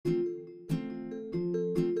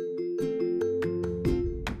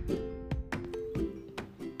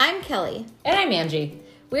Kelly. And I'm Angie.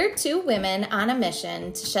 We're two women on a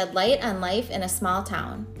mission to shed light on life in a small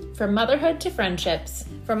town. From motherhood to friendships,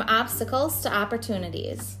 from obstacles to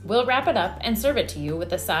opportunities. We'll wrap it up and serve it to you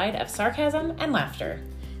with a side of sarcasm and laughter.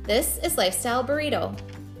 This is Lifestyle Burrito.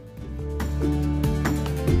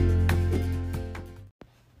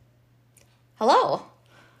 Hello.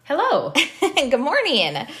 Hello. Good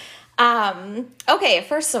morning. Okay,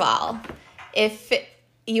 first of all, if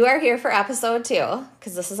you are here for episode 2,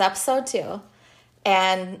 because this is episode 2,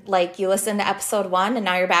 and you listened to episode 1 and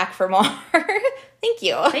now you're back for more, thank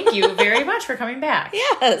you. Thank you very much for coming back.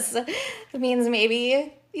 Yes. It means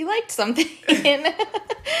maybe you liked something.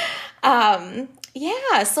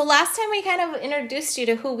 Yeah, so last time we kind of introduced you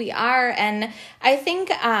to who we are, and I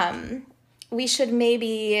think we should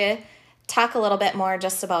maybe talk a little bit more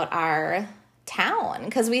just about our town,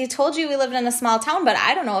 because we told you we lived in a small town, but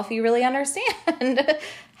I don't know if you really understand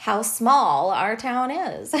how small our town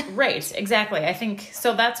is. Right, exactly. I think,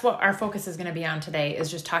 so that's what our focus is going to be on today, is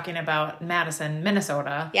just talking about Madison,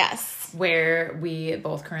 Minnesota. Yes. Where we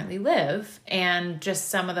both currently live, and just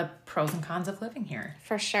some of the pros and cons of living here.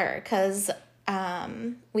 For sure, because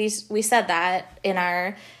we said that in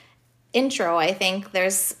our intro. I think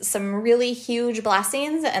there's some really huge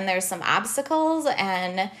blessings and there's some obstacles,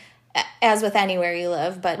 and as with anywhere you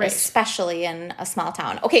live, but right. Especially in a small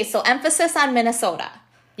town. Okay, so emphasis on Minnesota.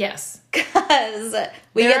 Yes. Because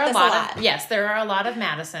we get this a lot. Yes, there are a lot of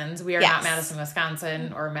Madisons. We are not Madison,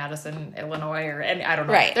 Wisconsin, or Madison, Illinois, or any, I don't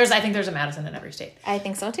know. Right. I think there's a Madison in every state. I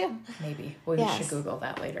think so too. Maybe. Well, you should Google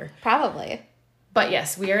that later. Probably. But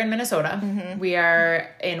yes, we are in Minnesota. Mm-hmm. We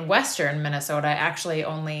are in western Minnesota, actually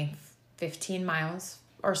only 15 miles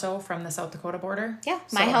or so from the South Dakota border. Yeah,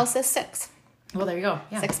 my house is 6. Well, there you go.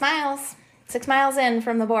 Yeah. 6 miles. 6 miles in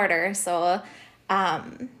from the border. So,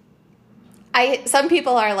 some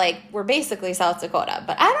people are like, we're basically South Dakota,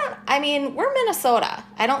 but we're Minnesota.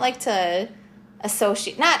 I don't like to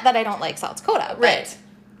associate, not that I don't like South Dakota, but right.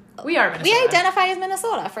 We are Minnesota. We identify as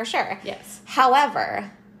Minnesota for sure. Yes. However,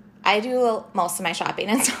 I do most of my shopping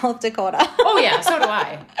in South Dakota. Oh yeah, so do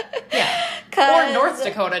I. Yeah. Or North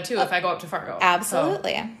Dakota too, if I go up to Fargo.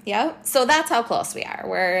 Absolutely. So. Yep. So that's how close we are.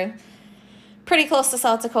 We're pretty close to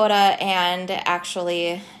South Dakota and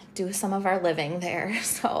actually do some of our living there.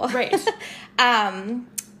 So right.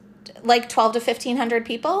 12 to 1,500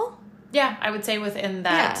 people. Yeah, I would say within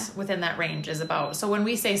that range is about. So when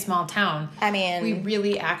we say small town, we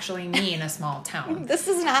really actually mean a small town. This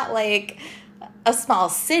is not like a small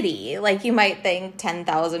city, like you might think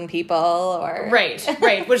 10,000 people or... Right.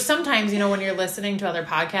 Which sometimes, when you're listening to other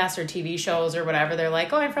podcasts or TV shows or whatever, they're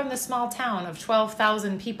like, oh, I'm from this small town of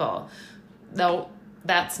 12,000 people. No,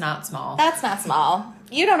 that's not small. That's not small.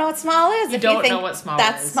 You don't know what small is. You don't know what small is.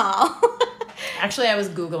 That's small. Actually, I was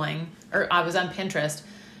Googling, or I was on Pinterest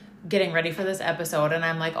getting ready for this episode, and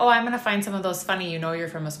I'm like, oh, I'm going to find some of those funny, you're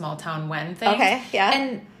from a small town when things. Okay, yeah.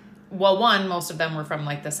 And, well, one, most of them were from,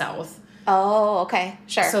 the South. Oh, okay.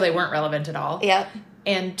 Sure. So they weren't relevant at all. Yep.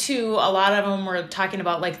 And 2, a lot of them were talking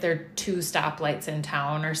about, their 2 stoplights in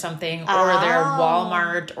town or something, or their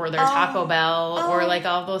Walmart, or their Taco Bell, or,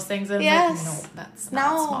 all those things. And I'm like, no, that's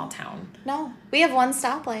not a small town. No. We have 1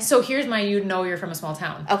 stoplight. So here's my you're from a small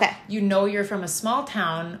town. Okay. You're from a small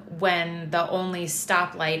town when the only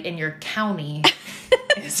stoplight in your county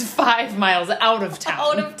is 5 miles out of town.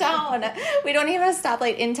 Out of town. We don't even have a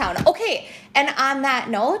stoplight in town. Okay. And on that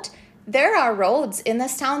note, there are roads in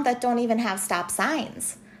this town that don't even have stop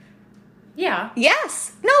signs. Yeah.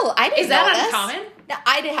 Yes. No, I didn't know this. Is that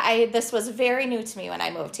uncommon? This was very new to me when I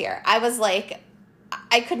moved here. I was like,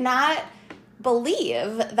 I could not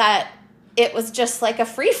believe that it was just a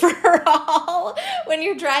free-for-all when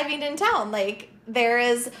you're driving in town. There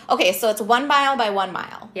is... Okay, so it's 1 mile by 1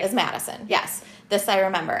 mile is Madison. Yes. This I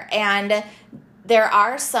remember. And there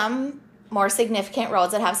are some more significant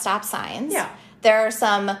roads that have stop signs. Yeah. There are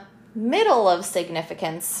some middle of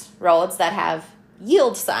significance roads that have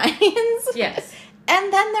yield signs. Yes.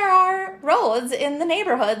 And then there are roads in the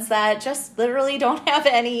neighborhoods that just literally don't have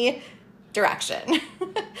any direction.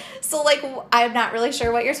 So, I'm not really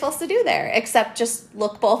sure what you're supposed to do there, except just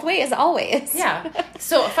look both ways always. Yeah.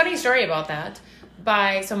 So, a funny story about that.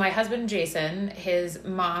 So my husband, Jason, his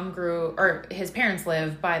parents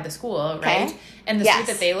live by the school, right? Okay. And the street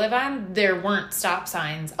that they live on, there weren't stop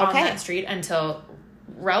signs on that street until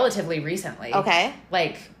relatively recently. Okay.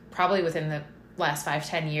 Probably within the last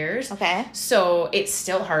 5-10 years. Okay. So it's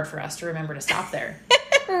still hard for us to remember to stop there.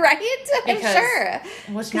 Right? I'm sure.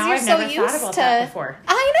 Which now I've never thought about that before.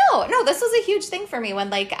 I know. No, this was a huge thing for me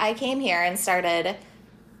when I came here and started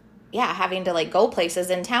having to like go places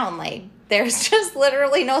in town. Like there's just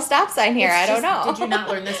literally no stop sign here. I don't know. Did you not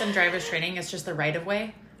learn this in driver's training? It's just the right of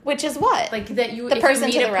way. Which is what? Like that you the person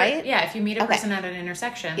to the right? Yeah, if you meet a person at an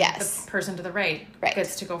intersection, yes. the person to the right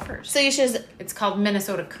gets to go first. So you should... It's called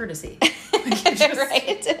Minnesota courtesy.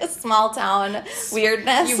 Right? Small town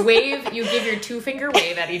weirdness. You wave, you give your 2-finger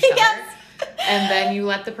wave at each other. Yes. And then you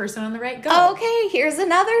let the person on the right go. Okay, here's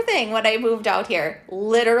another thing when I moved out here.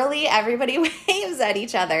 Literally everybody waves at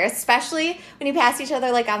each other, especially when you pass each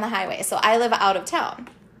other like on the highway. So I live out of town.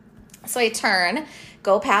 So I turn,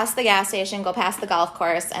 go past the gas station, go past the golf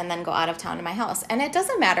course, and then go out of town to my house. And it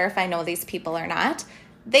doesn't matter if I know these people or not.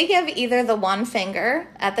 They give either the 1 finger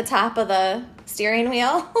at the top of the steering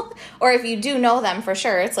wheel, or if you do know them for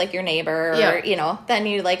sure, it's like your neighbor or, then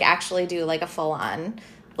you like actually do like a full-on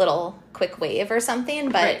little quick wave or something.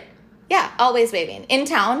 But yeah, always waving. In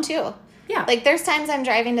town too. Yeah. Like there's times I'm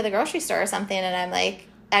driving to the grocery store or something and I'm like,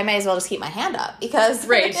 I might as well just keep my hand up because...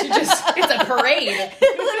 Right, it's a parade.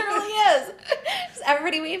 It literally is. Just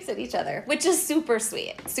everybody waves at each other, which is super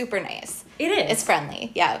sweet, super nice. It is. It's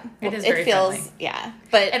friendly, yeah. It is very friendly. Yeah.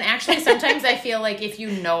 And actually, sometimes I feel like if you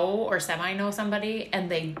know or semi-know somebody and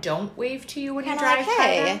they don't wave to you when you drive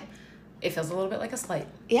by them, it feels a little bit like a slight.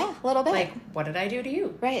 Yeah, a little bit. Like, what did I do to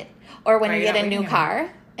you? Right. Or when you get a new car...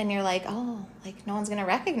 And you're like, oh, like no one's gonna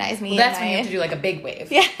recognize me. Well, that's when you have to do like a big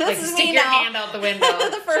wave. Yeah, like stick your hand out the window.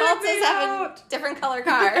 The Fernalds have a different color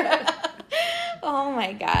car. Oh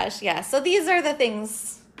my gosh, yeah. So these are the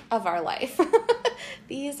things of our life.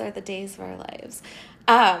 These are the days of our lives.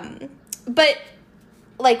 But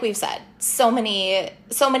like we've said, so many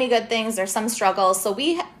good things. There's some struggles. So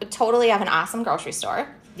we totally have an awesome grocery store.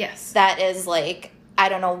 Yes. That is like, I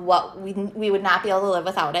don't know what we would not be able to live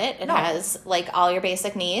without it. It has like all your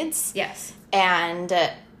basic needs. Yes. And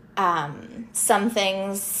some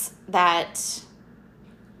things that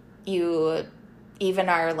you even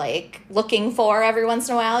are like looking for every once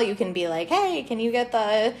in a while, you can be like, hey, can you get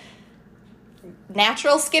the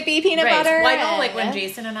natural Skippy peanut butter? Well, I know like when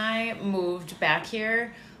Jason and I moved back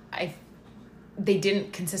here, they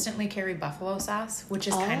didn't consistently carry buffalo sauce, which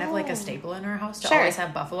is kind of like a staple in our house to always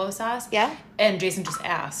have buffalo sauce. Yeah. And Jason just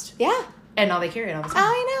asked. Yeah. And now they carry it all the time.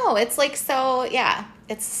 I know. It's like so, yeah.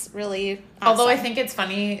 It's really awesome. Although I think it's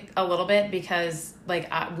funny a little bit because like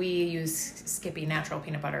we use Skippy natural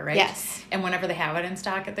peanut butter, right? Yes. And whenever they have it in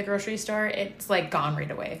stock at the grocery store, it's like gone right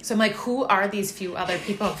away. So I'm like, who are these few other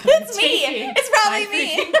people? It's me. It's probably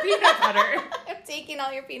me. Peanut butter. I'm taking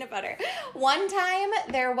all your peanut butter. One time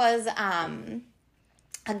there was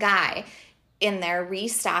a guy in there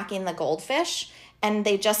restocking the goldfish, and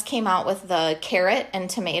they just came out with the carrot and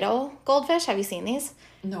tomato goldfish. Have you seen these?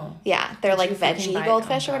 No. Yeah, they're like veggie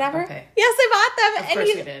goldfish or whatever. Okay. Yes, I bought them. Of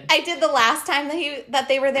course you did. I did the last time that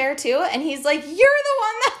they were there too, and he's like, "You're the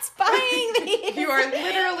one that's buying these." You are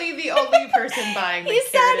literally the only person buying the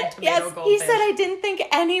carrot and tomato goldfish. He said, "I didn't think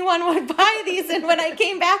anyone would buy these, and when I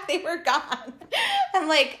came back, they were gone." I'm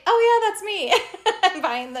like, "Oh yeah, that's me. I'm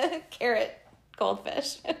buying the carrot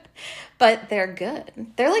goldfish." But they're good.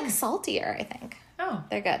 They're like saltier, I think. Oh.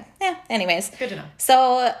 They're good. Yeah, anyways. Good to know.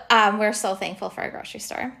 So we're so thankful for our grocery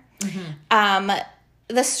store. Mm-hmm.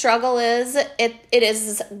 The struggle is,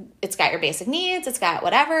 it's got your basic needs. It's got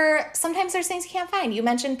whatever. Sometimes there's things you can't find. You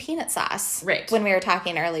mentioned peanut sauce. Right. When we were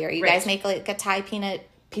talking earlier. You guys make like a Thai peanut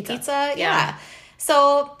pizza? Yeah.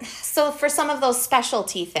 So for some of those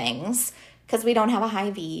specialty things, because we don't have a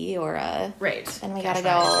Hy-Vee or a... Right. And we got to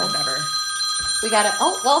go... We got to...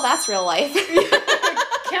 Oh, well, that's real life.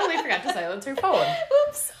 Kelly forgot to silence her phone.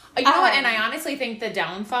 Oops. You know what? And I honestly think the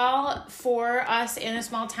downfall for us in a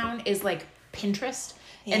small town is like Pinterest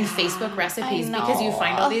and Facebook recipes, because you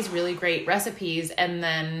find all these really great recipes and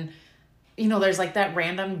then, there's like that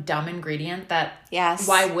random dumb ingredient that,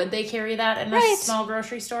 why would they carry that in a small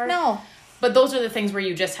grocery store? No. But those are the things where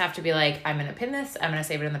you just have to be like, I'm going to pin this, I'm going to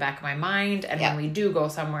save it in the back of my mind, and when we do go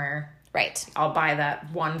somewhere... Right. I'll buy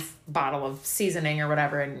that one bottle of seasoning or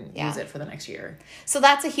whatever and use it for the next year. So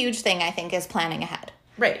that's a huge thing, I think, is planning ahead.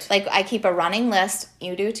 Right. Like, I keep a running list,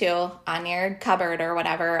 you do too, on your cupboard or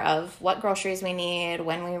whatever, of what groceries we need,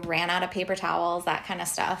 when we ran out of paper towels, that kind of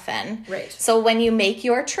stuff. And so when you make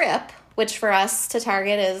your trip, which for us to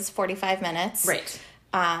Target is 45 minutes. Right.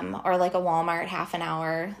 Or like a Walmart half an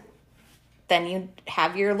hour, then you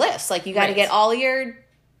have your list. Like, you got to get all your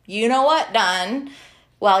you-know-what done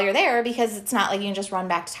while you're there, because it's not like you can just run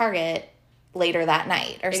back to Target later that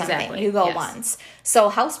night or something. Exactly. You go once. So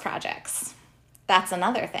house projects, that's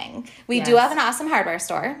another thing. We do have an awesome hardware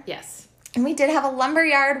store. Yes. And we did have a lumber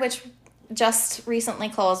yard, which just recently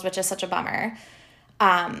closed, which is such a bummer.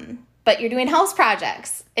 But you're doing house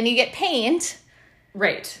projects and you get paint.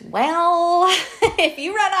 Right. Well, if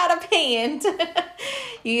you run out of paint,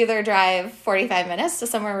 you either drive 45 minutes to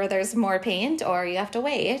somewhere where there's more paint or you have to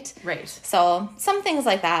wait. Right. So some things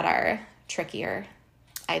like that are trickier,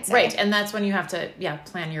 I'd say. Right. And that's when you have to,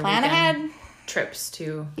 plan your weekend ahead. Trips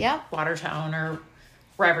to Yep. Watertown or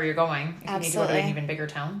wherever you're going. If Absolutely. you need to go to an even bigger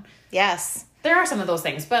town. Yes. There are some of those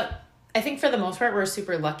things, but I think for the most part, we're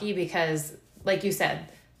super lucky because, like you said,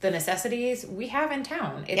 the necessities we have in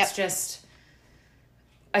town. It's just...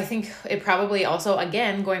 I think it probably also,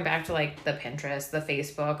 again, going back to like the Pinterest, the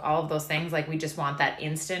Facebook, all of those things, like we just want that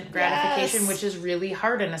instant gratification, which is really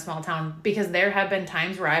hard in a small town because there have been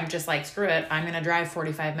times where I'm just like, screw it, I'm going to drive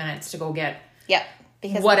 45 minutes to go get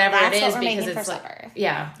because whatever that's it is what we're because making it's for like, supper.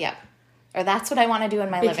 yeah. Or that's what I want to do in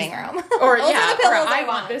my living room. Or Those are the pillows I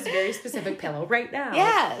want this very specific pillow right now.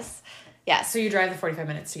 Yes. So you drive the 45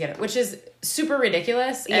 minutes to get it, which is super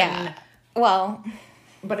ridiculous. And, well,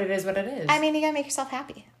 but it is what it is. I mean, you gotta make yourself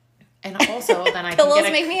happy. And also, then I pillows can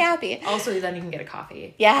get make me happy. Also, then you can get a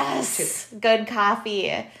coffee. Yes, good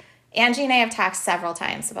coffee. Angie and I have talked several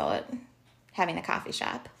times about having a coffee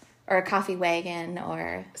shop or a coffee wagon,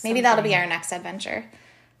 or maybe that'll be our next adventure.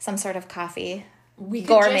 Some sort of coffee,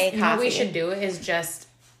 gourmet coffee. What we should do is just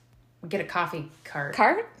get a coffee cart.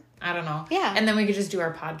 Cart? I don't know. Yeah. And then we could just do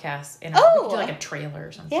our podcast in we could do like a trailer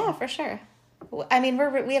or something. Yeah, for sure. I mean,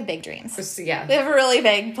 we have big dreams. Yeah. We have really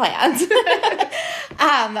big plans.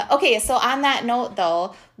 Okay, so on that note,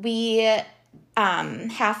 though, we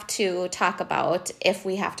have to talk about if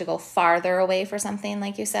we have to go farther away for something,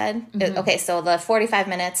 like you said. Mm-hmm. Okay, so the 45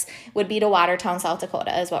 minutes would be to Watertown, South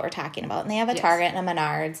Dakota is what we're talking about. And they have a Target and a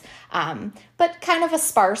Menards, but kind of a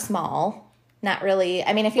sparse mall. Not really.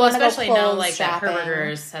 I mean, if you want to go clothes especially now, like shopping,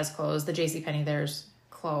 Herberger's has closed. The JCPenney there's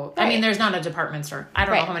closed. Right. I mean, there's not a department store. I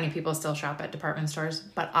don't know how many people still shop at department stores,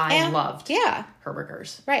 but I loved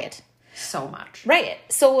Herberger's. Right. So much. Right.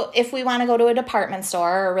 So if we want to go to a department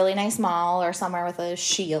store or a really nice mall or somewhere with a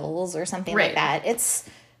Scheels or something like that, it's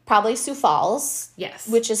probably Sioux Falls. Yes.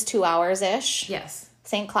 Which is 2 hours-ish. Yes.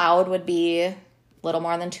 St. Cloud would be a little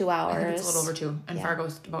more than 2 hours. I think it's a little over 2. And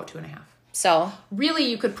Fargo's about 2.5. So really,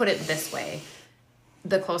 you could put it this way.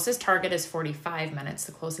 The closest Target is 45 minutes.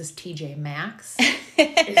 The closest TJ Maxx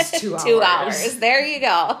is 2 hours. 2 hours. There you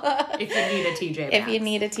go. If you need a TJ Maxx. If you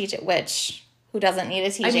need a TJ, which, who doesn't need a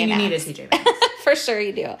TJ Maxx? I mean, you need a TJ Maxx. For sure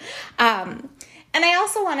you do. And I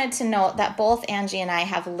also wanted to note that both Angie and I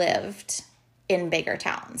have lived in bigger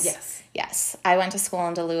towns. Yes. Yes. I went to school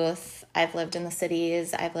in Duluth. I've lived in the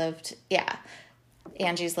cities.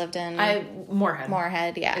 Angie's lived in... Moorhead.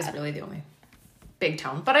 Moorhead, is really the only big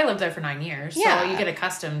town. But I lived there for 9 years. Yeah. So you get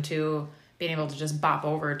accustomed to being able to just bop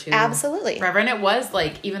over to... Absolutely. Wherever. And it was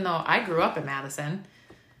like, even though I grew up in Madison,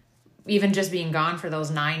 even just being gone for those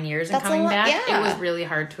 9 years and coming back, it was really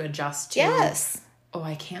hard to adjust to... Yes. Oh,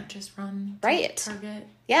 I can't just run to Target?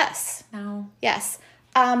 Yes. No. Yes.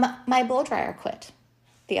 My blow dryer quit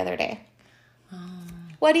the other day.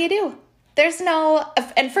 What do you do? There's no...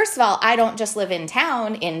 And first of all, I don't just live in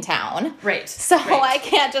town. Right. So I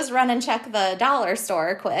can't just run and check the dollar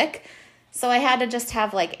store quick. So I had to just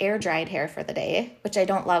have like air dried hair for the day, which I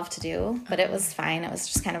don't love to do, but it was fine. It was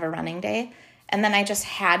just kind of a running day. And then I just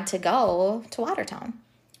had to go to Watertown.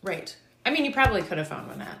 Right. I mean, you probably could have found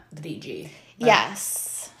one at the DG. But...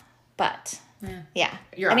 Yes. But yeah.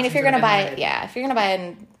 If you're going to buy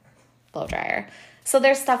a blow dryer. So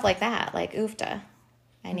there's stuff like that, like oofta.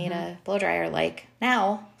 I need a blow dryer like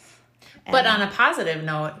now. But on a positive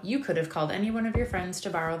note, you could have called any one of your friends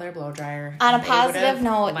to borrow their blow dryer. On a positive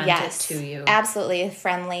note, yes. It to you. Absolutely.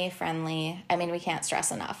 Friendly. I mean, we can't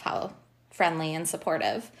stress enough how friendly and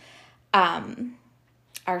supportive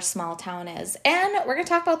our small town is. And we're going to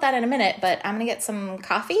talk about that in a minute, but I'm going to get some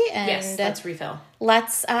coffee and yes, let's refill.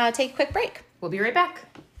 Let's take a quick break. We'll be right back.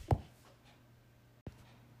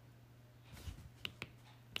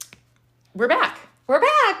 We're back.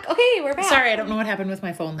 Okay, we're back. Sorry, I don't know what happened with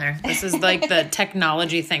my phone there. This is like the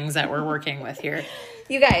technology things that we're working with here.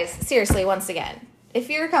 You guys, seriously, once again, if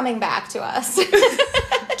you're coming back to us,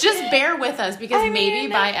 just bear with us because maybe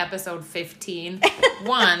by episode 15,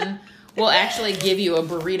 1, we'll actually give you a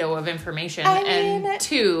burrito of information, and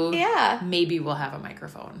 2, maybe we'll have a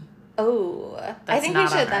microphone. Oh, I think we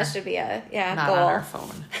should. That should be a not goal. On our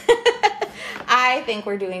phone. I think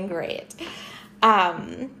we're doing great.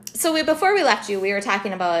 So before we left you, we were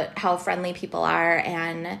talking about how friendly people are,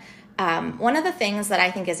 and one of the things that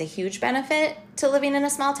I think is a huge benefit to living in a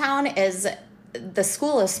small town is the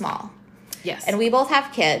school is small. Yes. And we both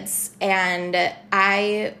have kids, and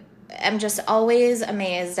I am just always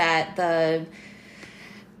amazed at the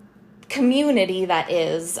community that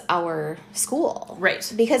is our school.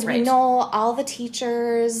 Right. Because we know all the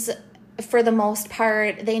teachers, for the most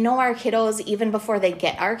part. They know our kiddos even before they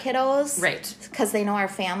get our kiddos. Right. Because they know our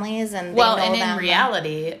families and they know them. In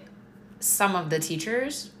reality, some of the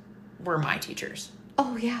teachers were my teachers.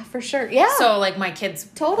 Oh, yeah, for sure. Yeah. So, like, my kids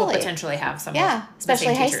will potentially have some of especially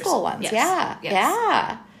the high teachers. school ones. Yes. Yeah. Yes.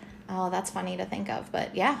 Yeah. Oh, that's funny to think of.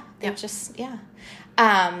 But, yeah, they're just,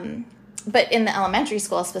 but in the elementary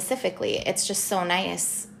school specifically, it's just so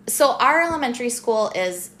nice. So our elementary school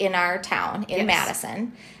is in our town, in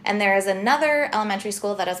Madison. And there is another elementary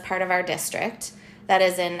school that is part of our district that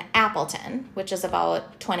is in Appleton, which is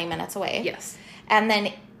about 20 minutes away. Yes. And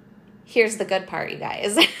then here's the good part, you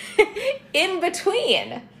guys. In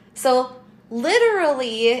between. So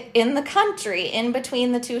literally in the country, in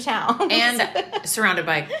between the two towns. And surrounded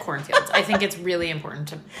by cornfields. I think it's really important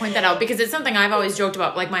to point that out because it's something I've always joked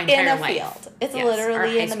about like my entire life. In a field. It's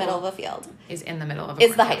literally in the middle of a field. Is in the middle of a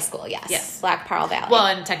It's the high school, yes. Yes. Black Pearl Valley. Well,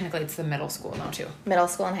 and technically it's the middle school now too. Middle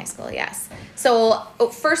school and high school, yes. So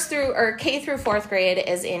K through 4th grade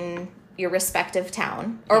is in your respective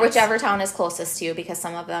town or whichever town is closest to you because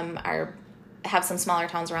some of them have some smaller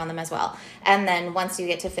towns around them as well. And then once you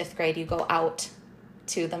get to 5th grade, you go out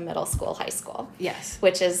to the middle school, high school. Yes.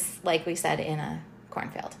 Which is, like we said, in a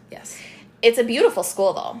cornfield. Yes. It's a beautiful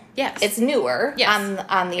school, though. Yes. It's newer. Yes.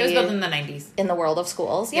 On the, it was built in the 90s. In the world of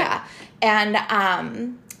schools, yeah.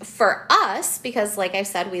 And for us, because like I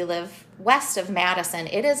said, we live west of Madison,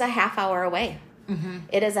 it is a half hour away. Mm-hmm.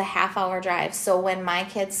 It is a half hour drive. So when my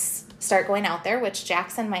kids start going out there, which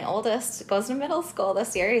Jackson, my oldest, goes to middle school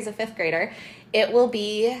this year. He's a 5th grader. It will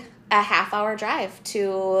be a half hour drive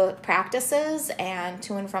to practices and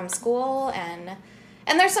to and from school. And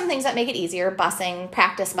there's some things that make it easier, busing,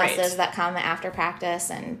 practice buses that come after practice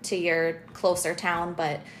and to your closer town.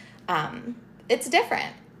 But it's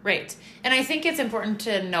different. Right. And I think it's important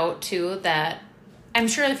to note, too, that I'm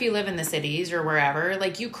sure if you live in the cities or wherever,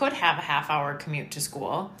 like, you could have a half-hour commute to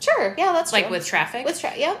school. Sure. Yeah, that's true. Like, with traffic.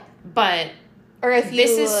 Yep. But or if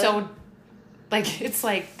this is so, like, it's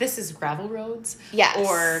like, this is gravel roads. Yes.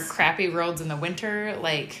 Or crappy roads in the winter,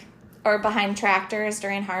 like. Or behind tractors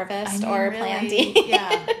during harvest or really, planting.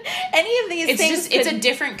 Yeah. Any of these things. It's a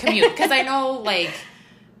different commute. Because I know, like,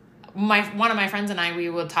 one of my friends and I, we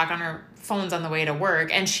would talk on our phones on the way to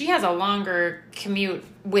work, and she has a longer commute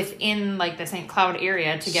within, like, the St. Cloud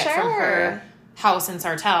area to get from her house in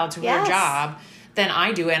Sartell to her job than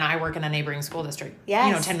I do, and I work in a neighboring school district,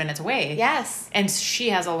 10 minutes away. Yes. And she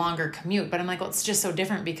has a longer commute, but I'm like, well, it's just so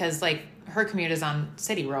different because, like, her commute is on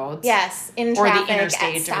city roads. Yes, in or traffic, the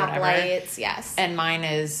interstate at or whatever. stoplights, yes. And mine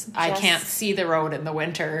is, I can't see the road in the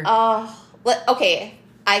winter. Oh, okay.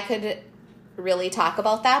 I could really talk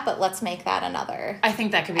about that, but let's make that another. I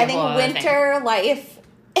think that could be a whole other thing. Winter life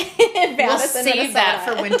in Madison, we'll save Minnesota. that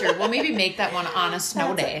for winter. We'll maybe make that one on a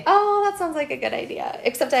snow day. That sounds like a good idea.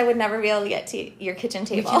 Except I would never be able to get to your kitchen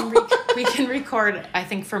table. We can record, I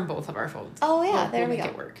think, from both of our phones. Oh, yeah. There we go.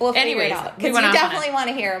 It work. We'll figure it out. Because you definitely want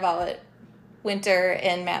to hear about winter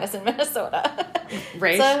in Madison, Minnesota.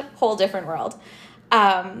 Right. It's a whole different world.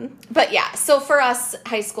 But yeah, so for us,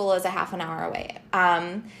 high school is a half an hour away.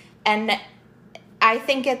 And I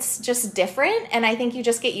think it's just different, and I think you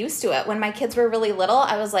just get used to it. When my kids were really little,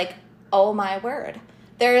 I was like, oh my word.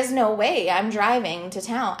 There is no way I'm driving to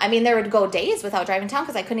town. I mean, there would go days without driving to town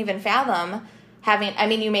because I couldn't even fathom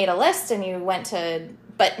you made a list and you went to,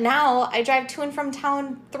 but now I drive to and from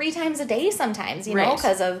town 3 times a day sometimes, know,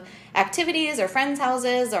 because of activities or friends'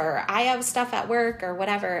 houses or I have stuff at work or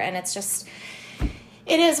whatever. And it's just,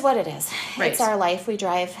 it is what it is. Right. It's our life. We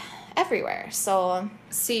drive everywhere. So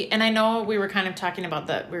see, and I know we were kind of talking about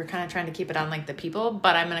we were kind of trying to keep it on like the people,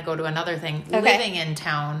 but I'm going to go to another thing. Okay. Living in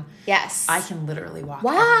town. Yes. I can literally walk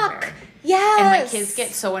everywhere. Yes. And my kids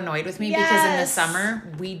get so annoyed with me because in the summer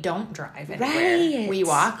we don't drive anywhere. Right. We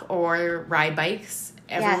walk or ride bikes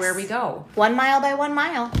everywhere we go. 1 mile by 1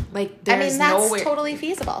 mile. Like there's that's totally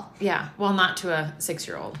feasible. Yeah. Well, not to a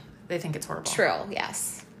 6-year-old. They think it's horrible. True.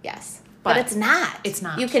 Yes. Yes. But it's not. It's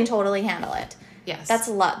not. You can totally handle it. Yes.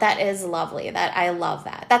 That is lovely. I love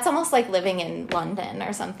that. That's almost like living in London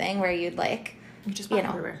or something where you'd like, you just walk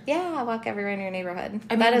everywhere. Yeah, walk everywhere in your neighborhood.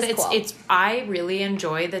 I mean, that is cool. I really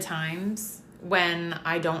enjoy the times when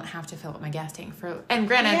I don't have to fill up my gas tank and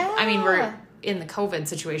granted, I mean, we're in the COVID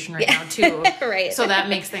situation right now too. Right. So that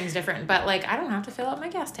makes things different. But like, I don't have to fill up my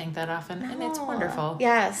gas tank that often and it's wonderful.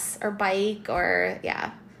 Yes. Or bike or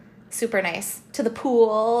super nice. To the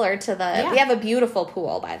pool or to the... We have a beautiful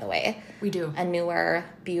pool, by the way. We do. A newer,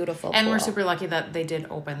 beautiful pool. And we're super lucky that they did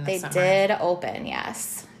open this summer. They did open,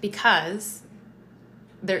 yes. Because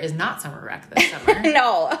there is not summer rec this summer.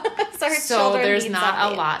 No. So there's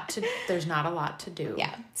not a lot to do.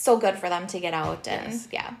 Yeah. So good for them to get out. And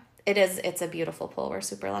yeah, it's a beautiful pool. We're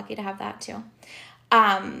super lucky to have that too.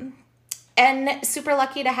 And super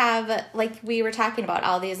lucky to have, like we were talking about,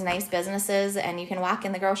 all these nice businesses, and you can walk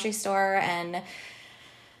in the grocery store and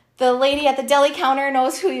the lady at the deli counter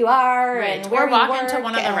knows who you are. Right. And where or walk you work into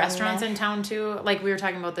one of the restaurants in town too. Like we were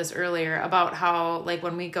talking about this earlier about how, like,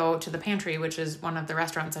 when we go to the Pantry, which is one of the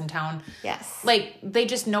restaurants in town. Yes. Like they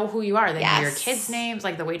just know who you are. They know your kids' names.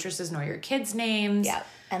 Like the waitresses know your kids' names. Yep.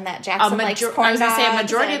 And that Jackson likes corn I was going to say a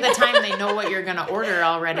majority and... of the time they know what you're going to order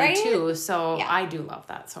already right? too. So yeah. I do love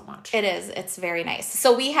that so much. It is. It's very nice.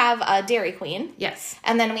 So we have a Dairy Queen. Yes.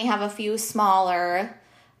 And then we have a few smaller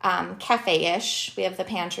cafe-ish. We have the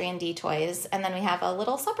Pantry and D-Toys. And then we have a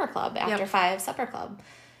little supper club, After 5 supper club.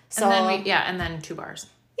 So and then 2 bars.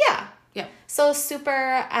 Yeah. Yeah. So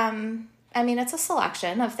super, I mean, it's a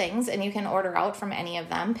selection of things, and you can order out from any of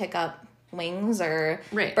them, pick up wings or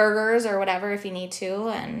burgers or whatever if you need to.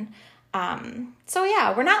 And so,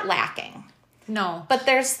 yeah, we're not lacking. No. But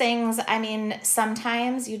there's things, I mean,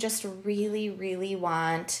 sometimes you just really, really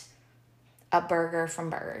want a burger from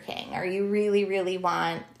Burger King, or you really, really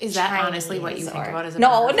want Is that Chinese honestly what you think about as a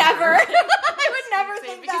No, burger? Never. I would never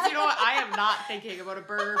think because that. You know what? I am not thinking about a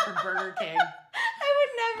burger from Burger King. I would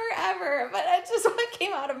never, ever, but that's just what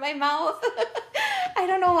came out of my mouth. I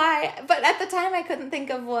don't know why, but at the time I couldn't think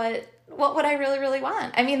of what would I really, really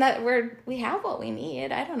want. I mean, that we have what we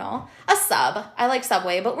need. I don't know. A sub. I like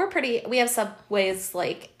Subway, but we have Subways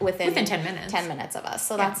like within 10 minutes. 10 minutes of us,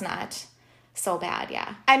 so that's not so bad,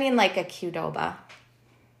 yeah. I mean, like a Qdoba.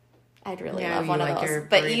 I'd really love one of those.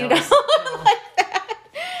 But you don't like that.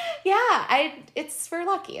 Yeah, we're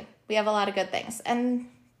lucky. We have a lot of good things. And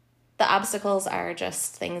the obstacles are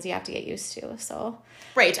just things you have to get used to. So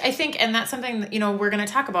right. I think, and that's something that, we're going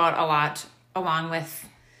to talk about a lot, along with,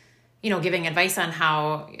 giving advice on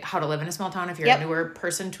how to live in a small town if you're a newer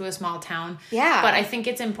person to a small town. Yeah. But I think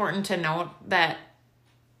it's important to note that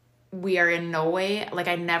we are in no way, like,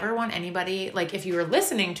 I never want anybody, like, if you are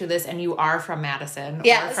listening to this and you are from Madison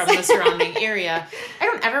or from the surrounding area, I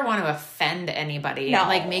don't ever want to offend anybody,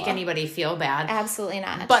 like, make anybody feel bad. Absolutely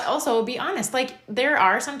not. But also be honest, like, there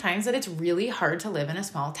are some times that it's really hard to live in a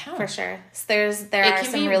small town. For sure. There are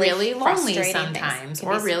some really lonely sometimes,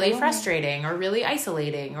 or really frustrating, or really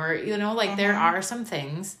isolating, or, there are some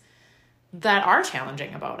things that are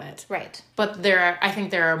challenging about it. Right. But I think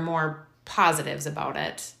there are more positives about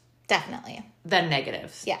it. Definitely. Than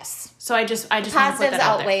negatives. Yes. So I just positives want to put that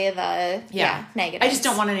out outweigh the negatives. I just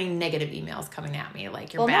don't want any negative emails coming at me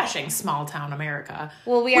like you're bashing small town America.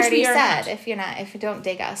 Well, we already said if you don't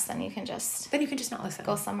dig us, then you can just not listen.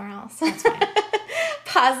 Go somewhere else. That's fine.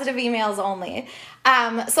 Positive emails only.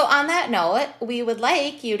 So on that note, we would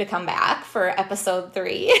like you to come back for episode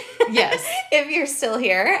 3. Yes. If you're still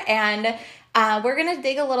here, and we're gonna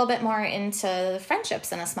dig a little bit more into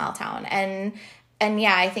friendships in a small town. And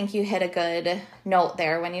yeah, I think you hit a good note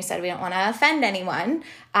there when you said we don't want to offend anyone.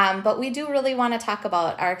 But we do really want to talk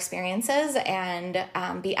about our experiences and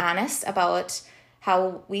be honest about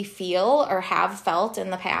how we feel or have felt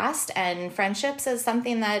in the past. And friendships is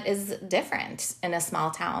something that is different in a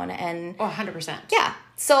small town. And 100%. Yeah.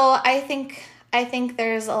 So I think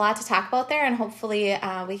there's a lot to talk about there. And hopefully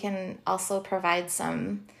we can also provide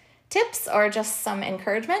some tips or just some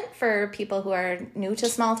encouragement for people who are new to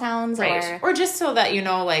small towns. Right. Or just so that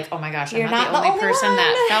like, oh my gosh, I'm not the only person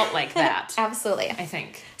that felt like that. Absolutely. I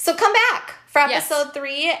think. So come back for episode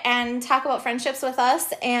 3 and talk about friendships with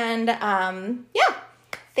us. And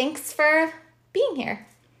thanks for being here.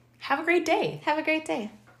 Have a great day. Have a great day.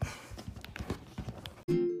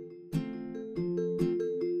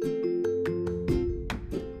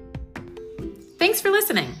 Thanks for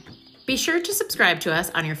listening. Be sure to subscribe to us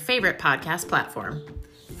on your favorite podcast platform.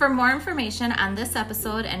 For more information on this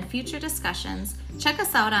episode and future discussions, check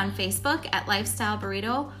us out on Facebook at Lifestyle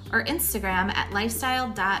Burrito or Instagram at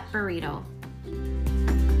lifestyle.burrito.